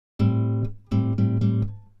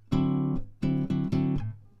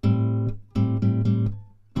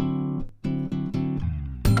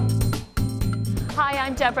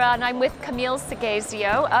I'm Debra, and I'm with Camille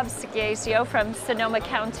Seghesio of Seghesio from Sonoma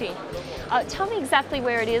County. Tell me exactly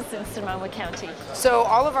where it is in Sonoma County. So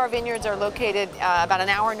all of our vineyards are located about an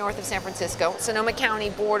hour north of San Francisco. Sonoma County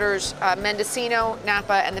borders Mendocino,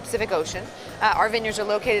 Napa, and the Pacific Ocean. Our vineyards are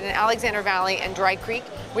located in Alexander Valley and Dry Creek,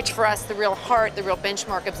 which for us, the real heart, the real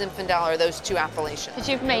benchmark of Zinfandel are those two appellations. But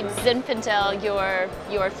you've made Zinfandel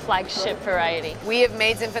your flagship variety. We have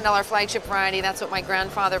made Zinfandel our flagship variety. That's what my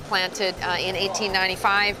grandfather planted in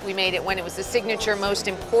 1895. We made it when it was the signature, most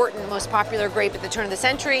important, most popular grape at the turn of the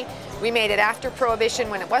century. We made it after Prohibition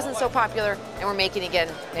when it wasn't so popular, and we're making it again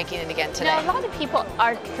today. Now, a lot of people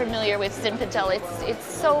aren't familiar with Zinfandel. It's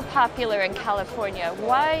so popular in California.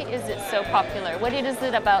 Why is it so popular? What is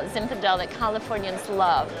it about Zinfandel that Californians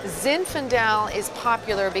love? Zinfandel is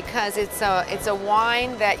popular because it's a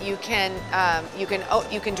wine that you can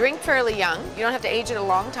drink fairly young. You don't have to age it a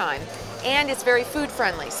long time. And it's very food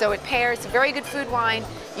friendly, so it pairs. It's a very good food wine.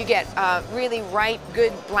 You get really ripe,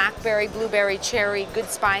 good blackberry, blueberry, cherry, good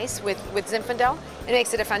spice with Zinfandel. It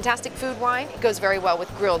makes it a fantastic food wine. It goes very well with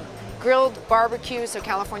grilled barbecue, so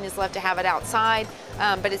Californians love to have it outside.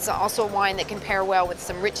 But it's also a wine that can pair well with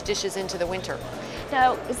some rich dishes into the winter.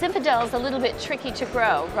 Now, Zinfandel is a little bit tricky to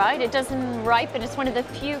grow, right? It doesn't ripen. It's one of the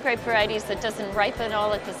few grape varieties that doesn't ripen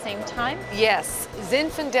all at the same time. Yes,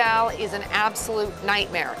 Zinfandel is an absolute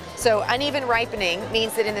nightmare. So uneven ripening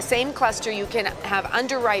means that in the same cluster you can have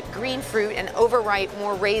underripe green fruit and overripe,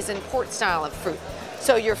 more raisin port style of fruit.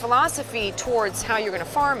 So your philosophy towards how you're going to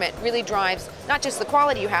farm it really drives not just the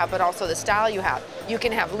quality you have, but also the style you have. You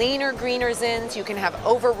can have leaner, greener zins, you can have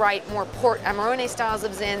overripe, more port amaroni styles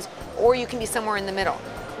of zins, or you can be somewhere in the middle.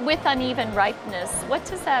 With uneven ripeness, what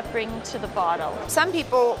does that bring to the bottle? Some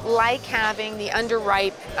people like having the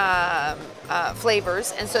underripe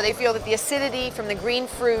flavors, and so they feel that the acidity from the green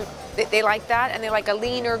fruit, they like that, and they like a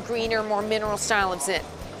leaner, greener, more mineral style of zin.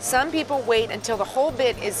 Some people wait until the whole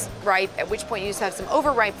bit is ripe, at which point you just have some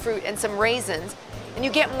overripe fruit and some raisins, and you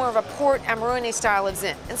get more of a port amarone style of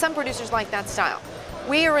zin. And some producers like that style.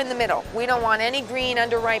 We are in the middle. We don't want any green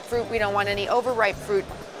underripe fruit. We don't want any overripe fruit.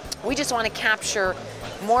 We just want to capture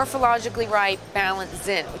morphologically ripe, balanced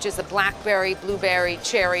zin, which is the blackberry, blueberry,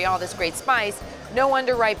 cherry, all this great spice. No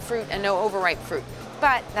underripe fruit and no overripe fruit.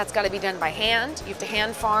 But that's got to be done by hand. You have to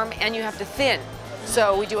hand farm, and you have to thin.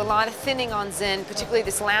 So we do a lot of thinning on zin, particularly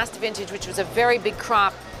this last vintage, which was a very big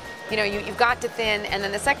crop. You know, you've got to thin, and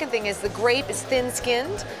then the second thing is the grape is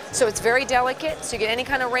thin-skinned, so it's very delicate. So you get any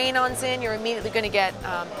kind of rain on zin, you're immediately going to get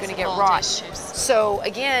rot. So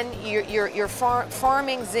again, your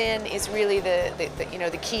farming zin is really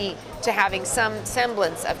the key to having some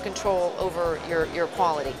semblance of control over your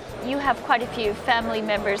quality. You have quite a few family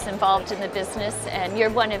members involved in the business, and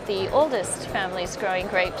you're one of the oldest families growing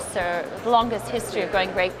grapes, or the longest history of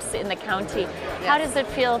growing grapes in the county. Yes. How does it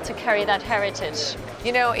feel to carry that heritage?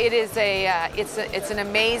 You know, it is it's an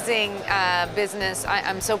amazing business.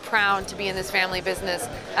 I'm so proud to be in this family business.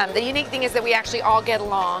 The unique thing is that we actually all get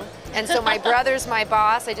along. And so my brother's my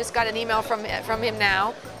boss. I just got an email from him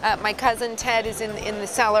now. My cousin Ted is in the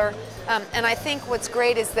cellar. And I think what's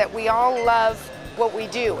great is that we all love what we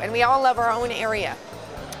do, and we all love our own area.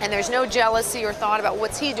 And there's no jealousy or thought about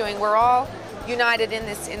what's he doing. We're all united in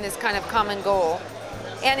this kind of common goal.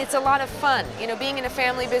 And it's a lot of fun. You know, being in a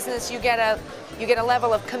family business, you get a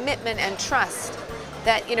level of commitment and trust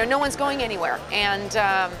that, you know, no one's going anywhere. And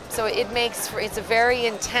so it's a very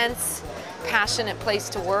intense, passionate place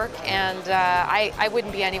to work, and I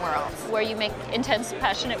wouldn't be anywhere else. Where you make intense,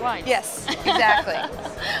 passionate wine. Yes, exactly.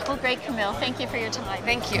 Well, great, Camille. Thank you for your time.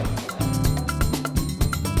 Thank you.